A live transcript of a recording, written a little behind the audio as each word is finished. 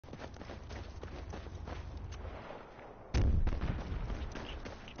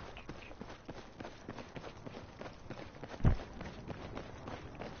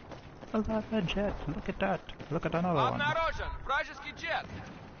A jet. Look at that. Look at another one. Обнаружен вражеский джет.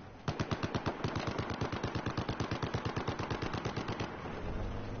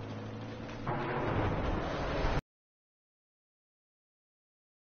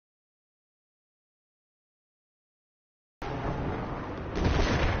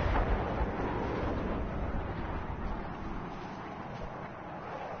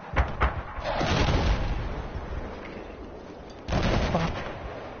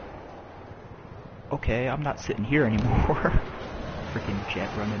 Okay, I'm not sitting here anymore. Freaking jet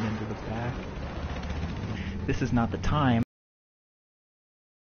running into the back. This is not the time.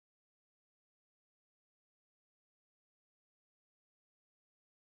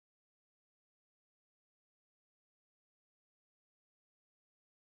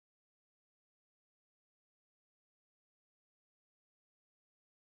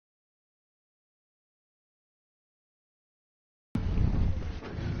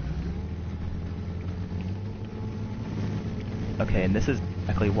 Okay, and this is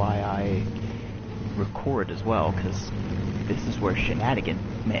exactly why I record as well, because this is where shenanigans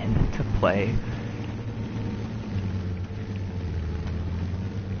men to play.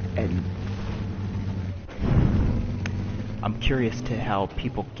 And I'm curious to how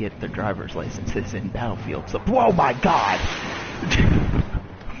people get their driver's licenses in Battlefield. So, whoa, my God!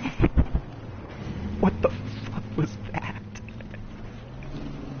 What the fuck was that?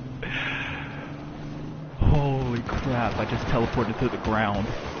 Holy crap, I just teleported to the ground.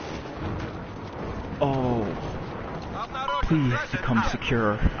 Oh. Please become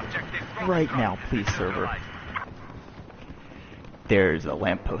secure. Right now, please, server. There's a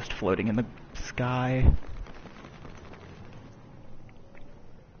lamppost floating in the sky.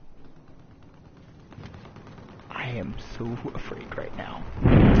 I am so afraid right now.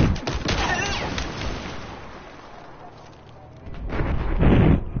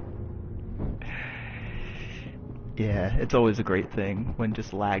 Yeah, it's always a great thing when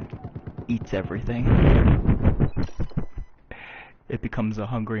just lag eats everything. It becomes a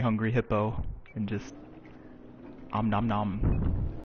hungry, hungry hippo and just om nom nom.